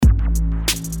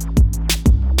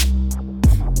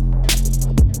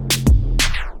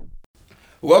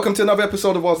Welcome to another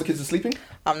episode of Whilst the Kids Are Sleeping.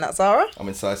 I'm Nat Zara. I'm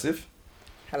Incisive.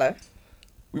 Hello.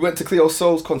 We went to Cleo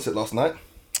Soul's concert last night.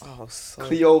 Oh, so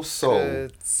Cleo Soul.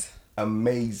 good.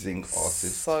 Amazing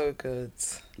artist. So good.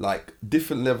 Like,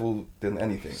 different level than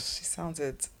anything. She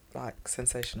sounded, like,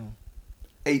 sensational.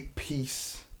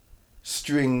 8-piece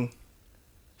string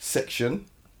section.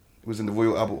 It was in the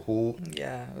Royal Albert Hall.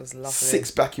 Yeah, it was lovely.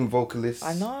 6 backing vocalists.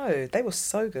 I know. They were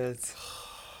so good.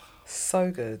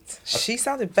 So good. She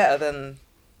sounded better than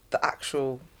the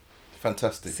actual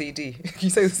Fantastic. CD. Can you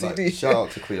say the CD? Like, shout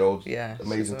out to Cleo. Yeah.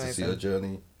 Amazing to see her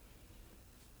journey.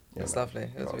 It was lovely.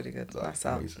 It was really good. Nice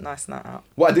out. Amazing. Nice night out.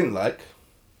 What I didn't like,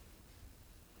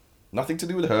 nothing to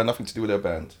do with her, nothing to do with her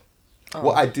band. Oh.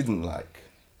 What I didn't like,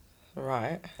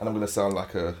 Right. and I'm going to sound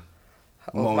like a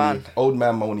Old man. Old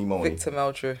man moany. Victor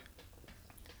Meldrew.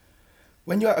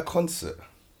 When you're at a concert,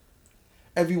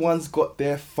 everyone's got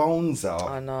their phones out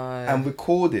I know. and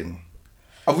recording.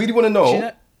 I really want to know, Do you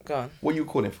know? Go on. what you're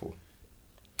recording for.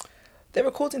 They're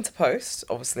recording to post,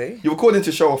 obviously. You're recording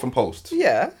to show off and post.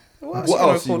 Yeah. What What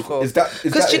else? you record for? Is that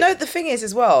Because do you know the thing is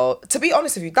as well, to be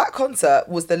honest with you, that concert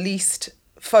was the least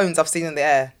phones I've seen in the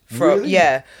air. Really?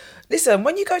 Yeah. Listen,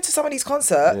 when you go to some of these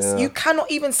concerts, Yeah. you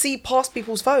cannot even see past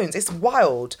people's phones. It's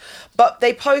wild. But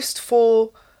they post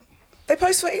for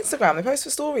Instagram, they post for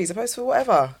stories, they post for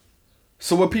whatever.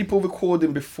 So were people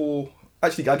recording before?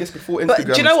 Actually, I guess before Instagram.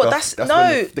 But do you know what? Stuff, That's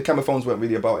when no. the camera phones weren't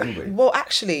really about anyway. Well,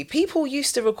 actually, people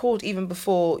used to record even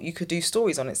before you could do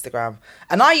stories on Instagram.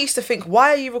 And I used to think,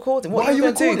 why are you recording? What Why are you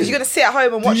going to do? recording? Because you're going to sit at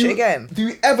home and watch it again. Do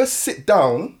you ever sit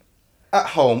down at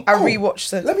home? I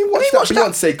rewatched it. Let me watch that Beyonce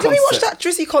concert. Let me watch that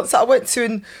Drizzy concert I went to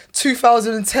in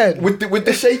 2010. With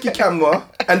the shaky camera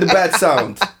and the bad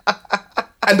sound.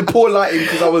 And the poor lighting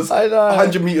because I was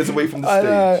 100 metres away from the stage. I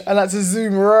know. And I had to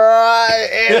zoom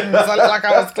right in so I looked like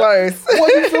I was close.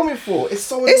 What are you filming for? It's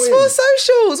so annoying. It's for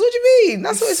socials. What do you mean?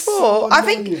 That's what it's for. so I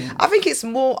annoying. think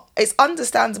it's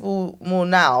understandable more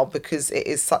now because it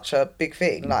is such a big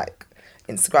thing, like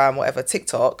Instagram, whatever,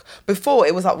 TikTok. Before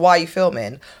it was like, why are you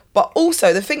filming? But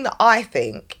also the thing that I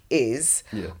think is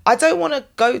I don't want to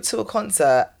go to a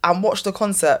concert and watch the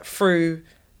concert through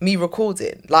me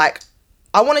recording. Like,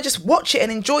 I want to just watch it and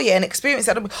enjoy it and experience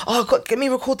it. Oh, God, let me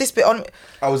record this bit on.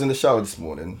 I was in the shower this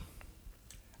morning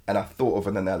and I thought of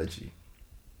an analogy.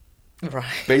 Right.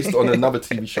 Based on another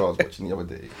TV show I was watching the other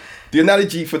day. The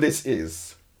analogy for this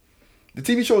is, the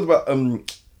TV show is about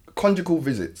conjugal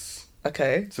visits.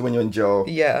 Okay. So when you're in jail,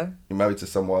 Yeah. you're married to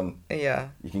someone, Yeah.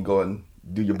 you can go and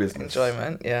do your business.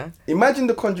 Enjoyment, yeah. Imagine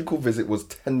the conjugal visit was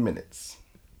 10 minutes.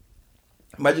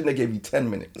 Imagine they gave you 10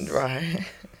 minutes. Right.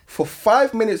 For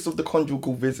 5 minutes of the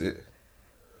conjugal visit,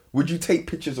 would you take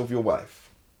pictures of your wife?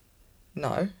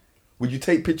 No. Would you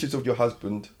take pictures of your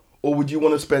husband? Or would you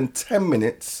want to spend 10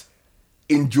 minutes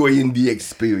enjoying the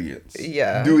experience?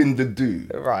 Yeah. Doing the do?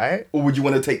 Right. Or would you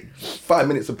want to take 5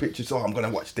 minutes of pictures? Oh, I'm going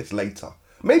to watch this later.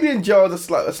 Maybe in jail is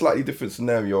a slightly different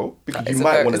scenario because you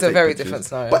might want to take pictures. It's a very different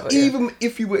scenario. But even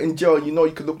if you were in jail, you know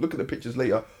you could look at the pictures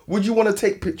later. Would you want to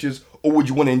take pictures or would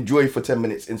you want to enjoy for 10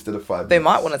 minutes instead of 5 minutes? They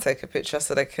might want to take a picture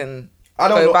so they can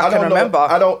go back and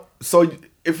remember. So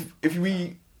if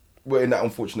we were in that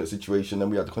unfortunate situation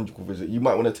and we had the conjugal visit, you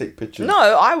might want to take pictures. No,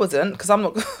 I wouldn't because I'm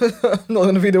not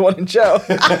going to be the one in jail.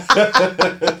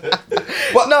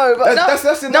 But no,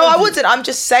 that's no, I wouldn't. I'm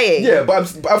just saying. Yeah,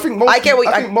 but I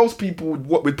think most people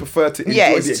would prefer to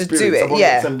enjoy the experience. To do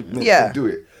it. Yeah. To do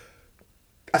it.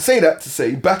 I say that to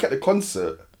say, back at the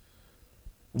concert,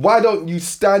 why don't you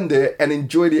stand there and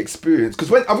enjoy the experience? Because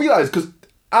when I realised, because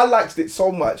I liked it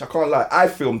so much, I can't lie, I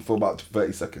filmed for about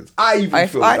 30 seconds. I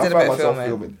found myself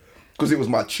filming because it was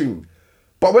my tune.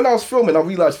 But when I was filming, I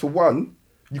realised for one,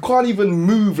 you can't even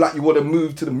move like you want to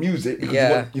move to the music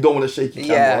because you don't want to shake your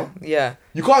camera. Yeah.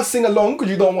 You can't sing along because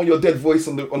you don't want your dead voice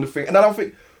on the thing. And then I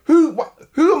think, who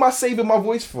am I saving my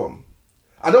voice from?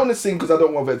 I don't want to sing because I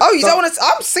don't want to. Oh, you don't want to?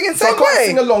 I'm singing so same I can't way.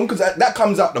 sing along because that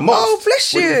comes out the most. Oh,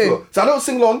 bless you. So I don't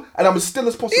sing along and I'm as still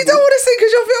as possible. You don't want to sing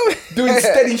because you're filming. Doing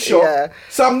steady shot. Yeah.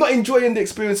 So I'm not enjoying the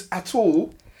experience at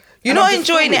all. You're not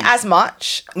enjoying it as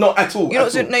much. Not at all. You're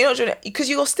not enjoying it because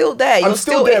you're still there. I'm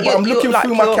still there, but I'm looking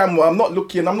through my camera. I'm not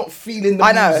looking. I'm not feeling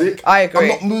the music. I agree. I'm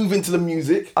not moving to the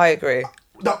music. I agree.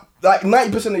 Like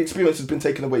 90% of the experience has been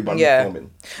taken away by me filming.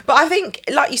 But I think,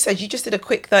 like you said, you just did a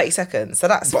quick 30 seconds, so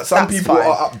that's. But some people fine.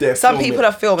 are up there. Some people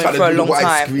are filming for a long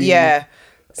time. Screen. Yeah.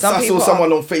 I saw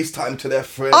someone on FaceTime to their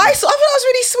friend. I thought that was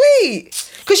really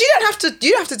sweet because you don't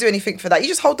have to do anything for that. You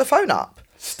just hold the phone up.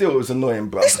 Still, it was annoying,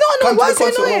 bro. It's not annoying. Why is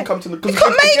it annoying? You can't make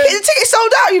it. The ticket's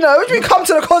sold out, you know. What do you mean come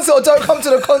to the concert or don't come to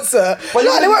the concert? But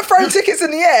like, they weren't throwing tickets in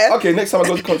the air. Okay, next time I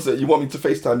go to the concert, you want me to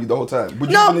FaceTime you the whole time?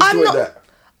 Would you even enjoy that?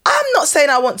 I I'm not saying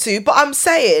I want to, but I'm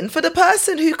saying for the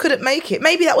person who couldn't make it,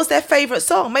 maybe that was their favourite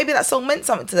song. Maybe that song meant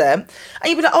something to them. And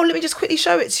you'd be like, oh, let me just quickly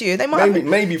show it to you. They might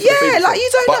maybe for yeah, the like you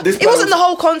don't know. It wasn't the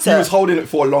whole concert. He was holding it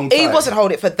for a long time. He wasn't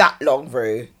holding it for that long,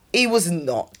 Rue. He was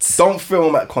not. Don't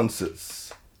film at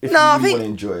concerts if you really want to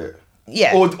enjoy it.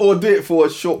 Yeah. Or do it for a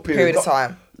short period of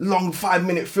time. Long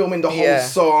 5-minute filming the whole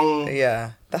song.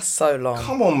 Yeah, that's so long.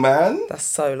 Come on, man. That's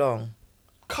so long.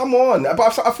 Come on.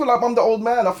 But I feel like I'm the old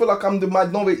man. I feel like I'm the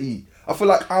minority. I feel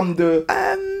like I'm the...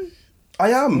 I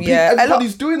am. Yeah.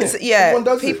 Everybody's doing it. Yeah, everyone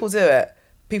does people do it.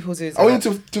 People do I want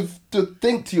you to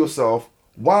think to yourself,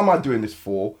 why am I doing this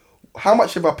for? How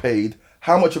much have I paid?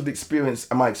 How much of the experience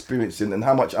am I experiencing? And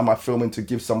how much am I filming to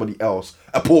give somebody else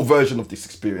a poor version of this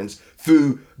experience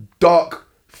through dark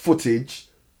footage,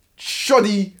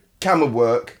 shoddy camera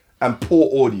work, and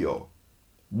poor audio?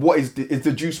 What is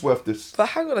the juice worth this? But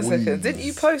hang on a second, didn't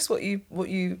you post what you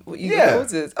Yeah.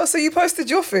 recorded? Oh, so you posted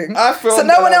your thing. I filmed so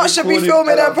no and one I else should be recorded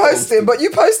filming and I and posting, but you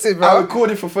posted, bro. I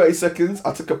recorded for 30 seconds.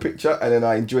 I took a picture and then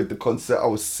I enjoyed the concert. I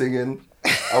was singing.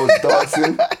 I was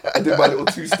dancing. I did my little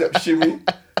 2-step shimmy.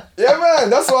 Yeah, man,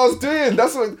 that's what I was doing.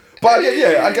 That's what. But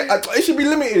it should be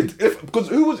limited. Because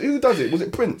who does it? Was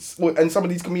it Prince and some of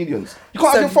these comedians? You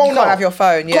can't have your phone. You can't have your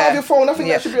phone. Yeah. You can't have your phone. I think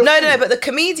that should be. No. But the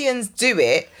comedians do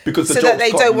it because so that they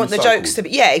don't want the jokes to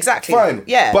be. Yeah, exactly. Fine.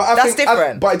 Yeah, but that's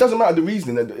different. But it doesn't matter the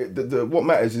reasoning. What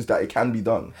matters is that it can be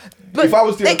done. But if I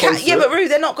was doing a concert, yeah, but Rue,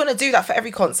 they're not going to do that for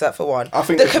every concert. For one, I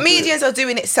think the comedians are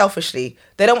doing it selfishly.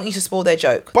 They don't want you to spoil their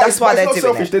joke. That's why they're doing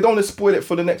selfish. it. They don't want to spoil it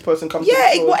for the next person comes.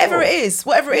 Yeah, whatever it is.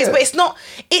 But it's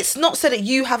not so that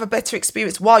you have a better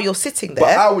experience while you're sitting there.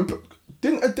 But I would.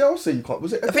 Didn't Adele say you can't?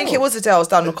 Was it Adele? I think it was Adele's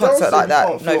done a concert like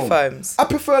that. No phones. I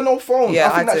prefer no phones.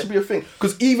 Yeah, I think that should be a thing.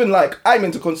 Because even like I'm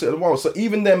into concert as well, so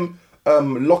even them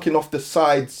locking off the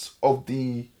sides of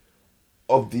the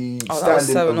standing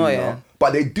so arena, annoying.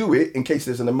 but they do it in case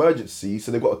there's an emergency,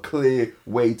 so they've got a clear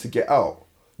way to get out,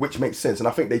 which makes sense. And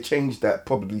I think they changed that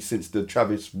probably since the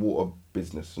Travis Water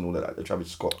business and all of that, the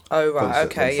Travis Scott. Oh right,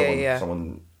 okay,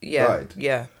 someone died.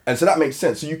 Yeah. And so that makes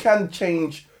sense. So you can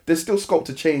change. There's still scope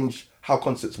to change how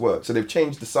concerts work. So they've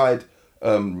changed the side.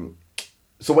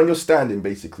 So when you're standing,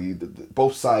 basically,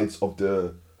 both sides of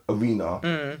the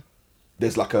arena,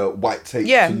 there's like a white tape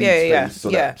to leave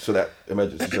space so that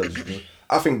emergency services.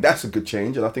 I think that's a good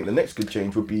change, and I think the next good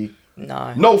change would be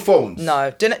no phones.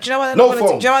 No. Do you know why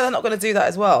they're not going to do that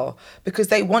as well? Because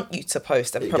they want you to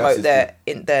post and promote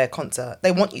their concert.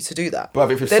 They want you to do that.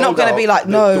 But if it's they're not going to be like,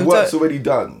 no, the work's already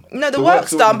done. No, the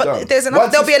work's done, but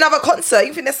there'll be another concert.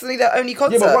 You think that's their only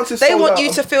concert? Yeah, but once they want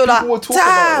you to feel like,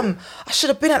 damn, I should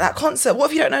have been at that concert.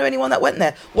 What if you don't know anyone that went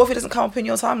there? What if it doesn't come up in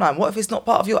your timeline? What if it's not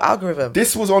part of your algorithm?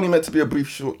 This was only meant to be a brief,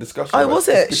 short discussion. Oh, was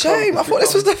it? Shame. I thought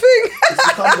this was the thing. It's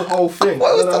become the whole thing. I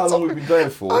don't know how long we've been going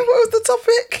for. What was the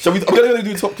topic? So I'm going to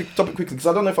do topic quickly because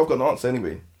I don't know if I've got an answer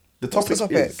anyway. The topic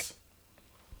is...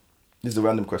 This is a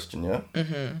random question, yeah?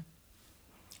 Mm-hmm.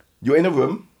 You're in a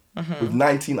room with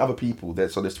 19 other people,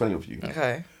 so there's 20 of you.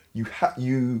 Okay.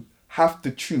 You have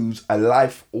to choose a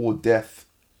life or death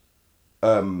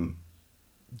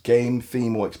game,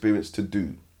 theme or experience to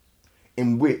do,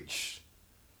 in which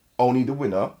only the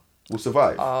winner will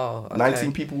survive. Oh, okay.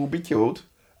 19 people will be killed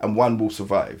and one will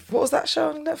survive. What was that show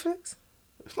on Netflix?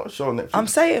 It's not a show on Netflix. I'm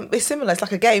saying it's similar. It's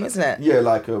like a game, isn't it? Yeah,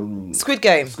 like Squid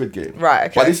Game. Squid Game. Right.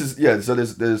 Okay. But this is so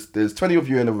there's 20 of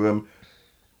you in a room.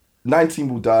 19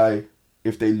 will die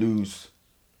if they lose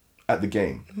at the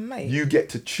game. Mate. You get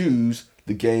to choose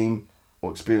the game or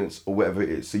experience or whatever it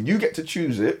is. So you get to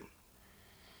choose it.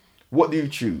 What do you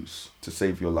choose to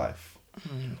save your life?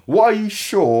 What are you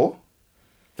sure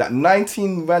that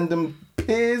 19 random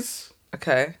peers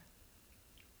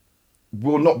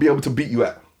will not be able to beat you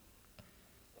at?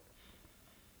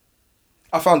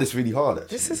 I found this really hard,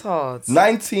 actually. This is hard.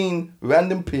 19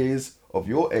 random peers of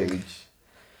your age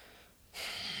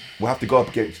will have to go up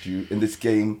against you in this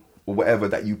game or whatever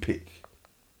that you pick.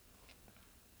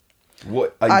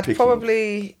 What are you picking? I'd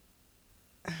probably...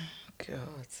 God.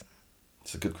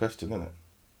 It's a good question, isn't it?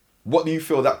 What do you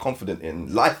feel that confident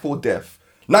in? Life or death?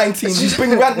 19, you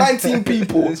bring around 19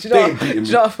 people. They ain't beating me. Do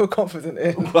you know what I feel confident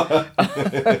in?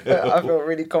 I feel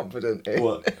really confident in.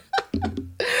 What?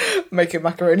 Making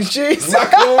macaroni cheese.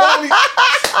 Macaroni?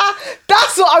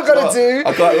 That's what I'm going to do.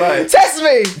 I can't lie. Test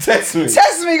me.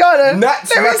 Test me, go on then. Let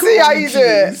me see how you do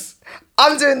it.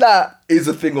 I'm doing that. Is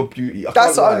a thing of beauty.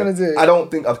 That's what I'm going to do. I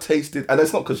don't think I've tasted, and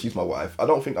it's not because she's my wife, I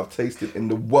don't think I've tasted in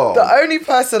the world. The only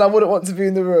person I wouldn't want to be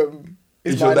in the room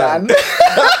is your my nan. nan.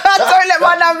 Don't let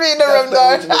my nan be in the room That's the though.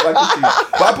 original mac and cheese.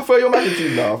 But I prefer your mac and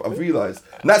cheese now. I've realised.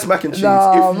 Nat's mac and cheese.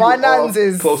 No, if you my are nan's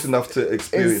is close enough to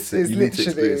experience it, is you need to literally-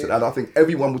 experience it. And I think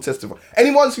everyone will testify.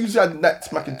 Anyone who's had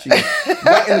Nat's mac and cheese,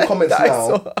 write in the comments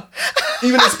now.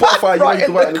 Even in Spotify, you need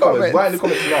to write in the comments. Write in the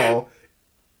comments now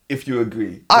if you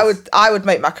agree. I would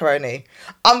make macaroni.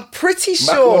 I'm pretty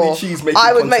Macaroni sure cheese making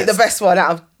I would make the contest. best one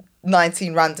out of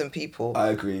 19 random people. I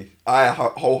agree. I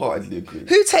wholeheartedly agree.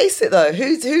 Who tastes it though?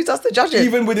 Who does the judging?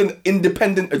 Even with an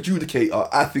independent adjudicator,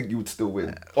 I think you would still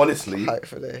win. Honestly,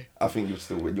 Hopefully. I think you would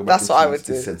still win. Your That's mac what I and would cheese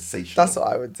do. is sensational. That's what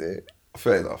I would do.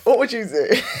 Fair enough. What would you do?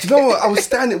 Do you know what? I was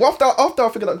standing after I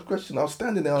figured out the question. I was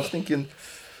standing there. I was thinking,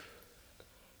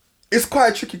 it's quite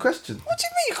a tricky question. What do you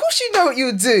mean? Of course you know what you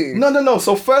would do. No.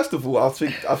 So first of all, I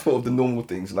thought of the normal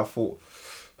things, and I thought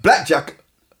blackjack.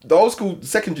 The old school,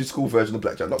 secondary school version of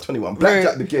blackjack, not 21.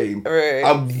 Blackjack, the game.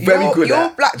 I'm very good at. Your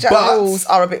blackjack but rules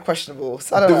are a bit questionable.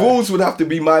 So I don't the know. rules would have to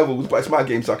be my rules, but it's my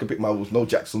game, so I can pick my rules. No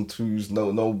jacks on twos,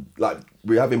 no, like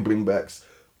we're having bringbacks,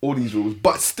 all these rules.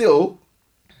 But still,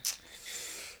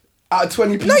 out of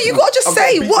 20 people, No, you gotta just I've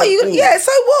say beat what are you. them all. Yeah,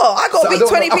 so what? I gotta So I beat don't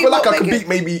 20 know, people. I feel like I make could it- beat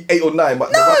maybe 8 or 9,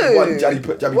 but No. there might be one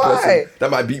jabby Why? person that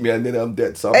might beat me and then I'm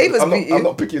dead. So Ava's beat you. I'm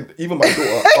not picking, even my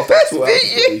daughter, after I saw her,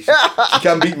 beat you. she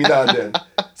can beat me now and then.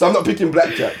 So I'm not picking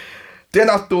blackjack. Then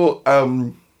I thought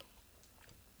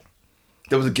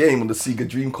there was a game on the Sega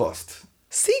Dreamcast.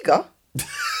 Sega?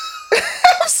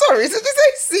 I'm sorry, did you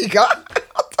say Sega?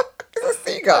 It's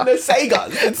a Sega. The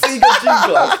Sega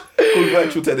Dreamcast called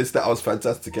Virtual Tennis that I was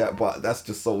fantastic at, but that's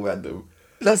just so random.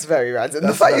 That's very random.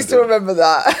 That's the fact you still random. remember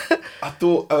that. I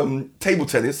thought table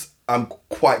tennis, I'm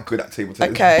quite good at table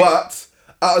tennis. Okay. But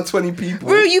out of 20 people...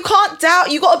 Rue, you can't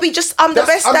doubt. You got to be just, I'm the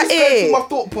best I'm at just going it. through my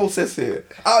thought process here.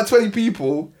 Out of 20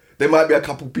 people, there might be a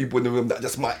couple people in the room that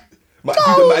just might do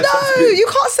the mad top spin. you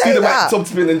can't say do the that. mad top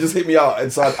spin and just hit me out.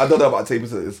 And so I don't know about table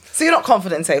tennis. So you're not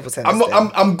confident in table tennis? I'm not.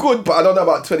 then? I'm good, but I don't know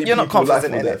about 20 You're people. not confident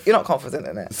life or in it. death. You're not confident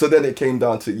in it. So then it came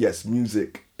down to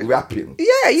music, rapping.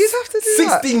 Yeah, you have to do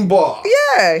that. 16 bar.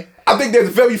 Yeah. I think there's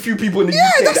very few people in the Yeah,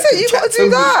 UK. that's that it. You can got to chat do me.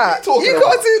 that. What are talking You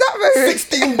got to about? do that, baby.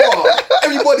 16 bar.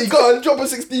 Everybody go and drop a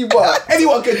 16 bar.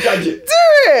 Anyone can judge it. Do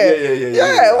it. Yeah.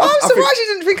 Well, I'm I surprised think-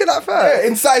 you didn't think of that first. Yeah,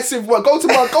 incisive one. Go to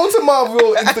my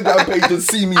real Instagram page and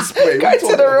see me spray. Go What to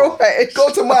you the talking real about? page. Go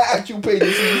to my actual page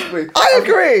and see me spray. I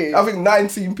agree. I think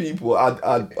 19 people. I'd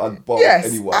bar Yes,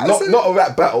 anyone. absolutely. Not a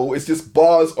rap battle. It's just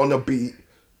bars on a beat.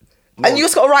 And you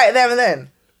just got to write it there and then.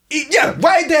 Yeah,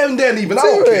 right there and then even. I Do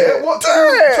don't care. it. What? Do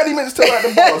it. 20 minutes to write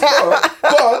the bars.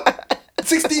 Go on.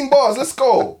 16 bars. Let's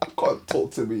go. You can't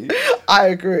talk to me. I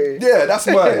agree. Yeah, that's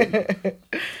mine.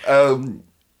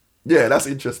 Yeah, that's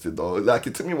interesting though. Like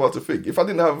it took me a while to think. If I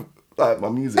didn't have like my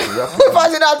music and rap, If I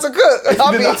didn't have to cook,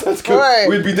 didn't have to cook,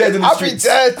 we'd be dead in the I'd streets.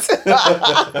 be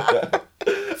dead.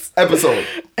 episode.